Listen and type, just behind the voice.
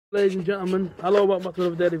Ladies and gentlemen, hello, welcome back to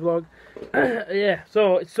another daily vlog. Yeah,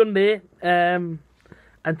 so it's Sunday, and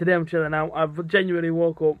today I'm chilling out. I've genuinely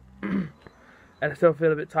woke up, and I still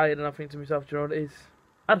feel a bit tired, and I think to myself, do you know what it is?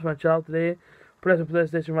 I just want to chill out today, play some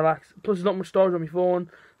PlayStation, relax. Plus there's not much storage on my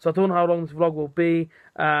phone, so I don't know how long this vlog will be.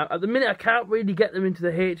 At the minute I can't really get them into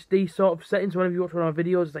the HD sort of settings. Whenever you watch one of my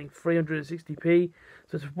videos, it's like 360p,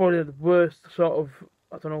 so it's probably the worst sort of,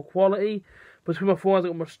 I don't know, quality. But with my phone I've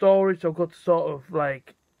got more storage, so I've got to sort of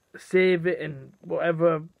like save it and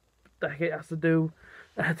whatever the heck it has to do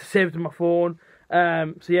to save it to my phone.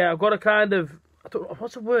 So yeah, I've got a kind of, I don't know,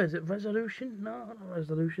 what's the word? Is it resolution? No, not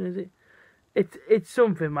resolution, is it? It's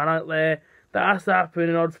something, man, out there that has to happen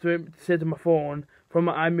in order for it to save to my phone from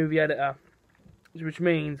my iMovie editor, which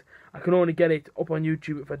means I can only get it up on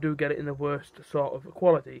YouTube if I do get it in the worst sort of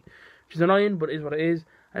quality, which is annoying, but it is what it is.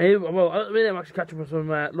 And well, at the minute I'm actually catching up on some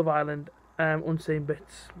Love Island unseen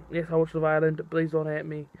bits. Yes, I watched Love Island, please don't hate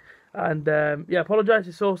me. And yeah, I apologise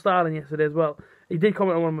to Soul Starling yesterday as well. He did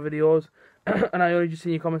comment on one of my videos, and I only just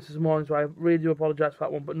seen your comments this morning, so I really do apologise for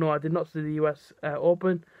that one. But no, I did not see the US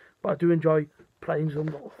Open, but I do enjoy playing some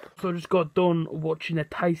golf. So I just got done watching a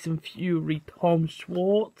Tyson Fury Tom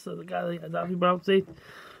Schwartz, the guy that's how you pronounce it.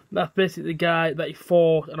 That's basically the guy that he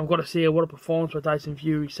fought, and I've got to say, what a performance for Tyson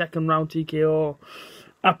Fury. Second round TKO.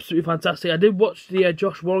 Absolutely fantastic. I did watch the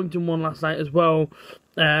Josh Warrington one last night as well,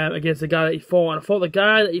 against the guy that he fought. And I thought the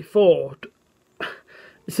guy that he fought,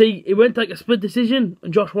 see, it went like a split decision,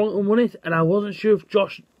 and Josh Warrington won it. And I wasn't sure if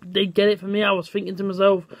Josh did get it for me. I was thinking to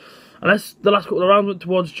myself, unless the last couple of rounds went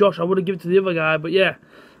towards Josh, I would have given it to the other guy. But yeah,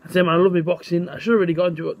 I say, man, I love me boxing. I should have really got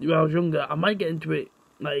into it when I was younger. I might get into it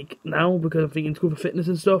like now because I'm thinking it's good for fitness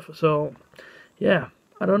and stuff. So yeah.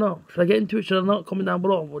 I don't know. Should I get into it? Should I not? Comment down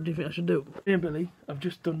below. What do you think I should do? Me and Billy, I've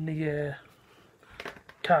just done the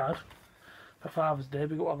card for Father's Day.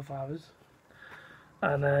 Big up all the fathers.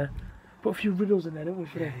 And put a few riddles in there, don't we?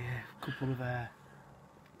 Yeah, a couple of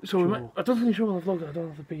so we might, I don't think you show on the vlog. I don't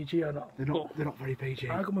know if they're PG or not. They're not very PG.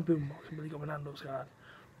 I got my boombox and Billy got my Nando's card.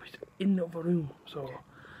 But he's in the other room, so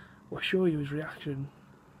we'll show you his reaction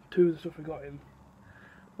to the stuff we got him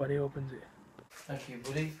when he opens it. Thank you,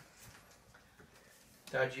 buddy.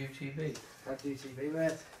 Dad UTV. Dad UTV,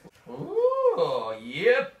 mate. Oh,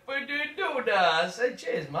 yep, we do that. Say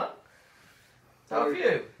cheers, man. How are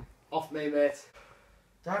you? Off me, mate.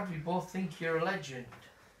 Dad, we both think you're a legend.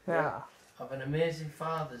 Yeah. Have an amazing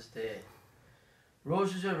Father's Day.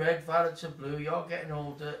 Roses are red, violets are blue. You're getting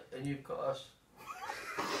older, and you've got us.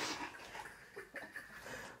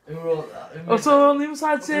 Who wrote that? Who made So on the other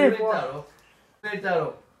side, say. Who made that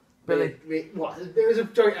up? Billy. What? It was a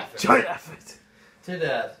joint effort. Joint effort. To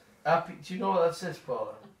Dad. Happy. Do you know what that says,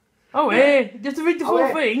 Paula? Oh, hey, you have to read the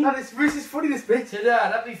full thing. This is funny, this bit. To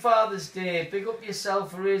Dad, happy Father's Day. Big up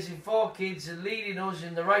yourself for raising 4 kids and leading us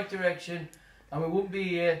in the right direction. And we wouldn't be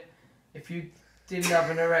here if you didn't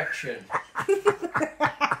have an erection. I think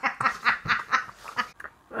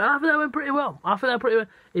that went pretty well.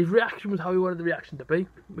 His reaction was how he wanted the reaction to be,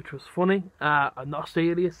 which was funny and not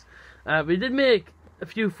serious. But he did make a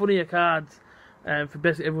few funnier cards for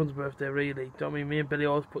basically everyone's birthday, really. Do you know what I mean? Me and Billy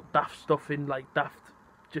always put daft stuff in, like daft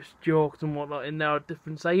just jokes and whatnot in there,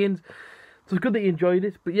 different sayings. So it's good that you enjoyed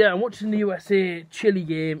it. But yeah, I'm watching the USA Chile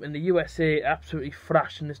game, and the USA absolutely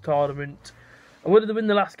thrashed in this tournament. And what did they win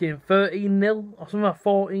the last game? 13-0 or something like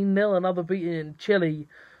 14-0, and now they're beating Chile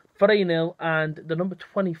 3-0, and the number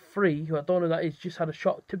 23, who I don't know who that is, just had a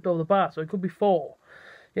shot tipped over the bar, so it could be 4.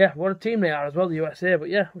 Yeah, what a team they are as well, the USA. But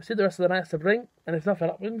yeah, we'll see the rest of the night to bring, and if nothing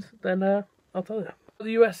happens, then I'll tell you.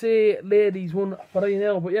 The USA ladies won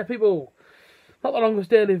 3-0, but yeah, people, not the longest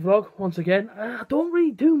daily vlog, once again. I don't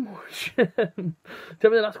really do much. Tell me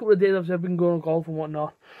the last couple of days I've been going on golf and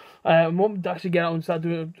whatnot. I'm hoping to actually get out and start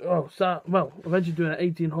doing, eventually doing an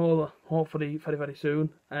 18-holer, hopefully very, very soon.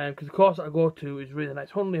 Because the course that I go to is really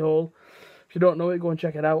nice, Hunley Hole. If you don't know it, go and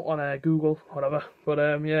check it out on Google, whatever. But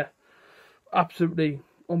yeah, absolutely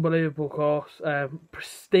unbelievable course,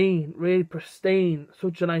 pristine, really pristine.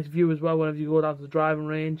 Such a nice view as well whenever you go down to the driving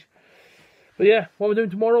range. But yeah, what we're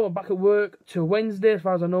doing tomorrow, I'm back at work till Wednesday as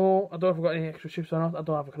far as I know. I don't know if I've got any extra shifts or not, I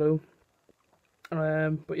don't have a clue.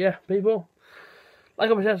 But yeah, people, like,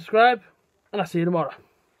 comment, share, subscribe, and I'll see you tomorrow.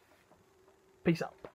 Peace out.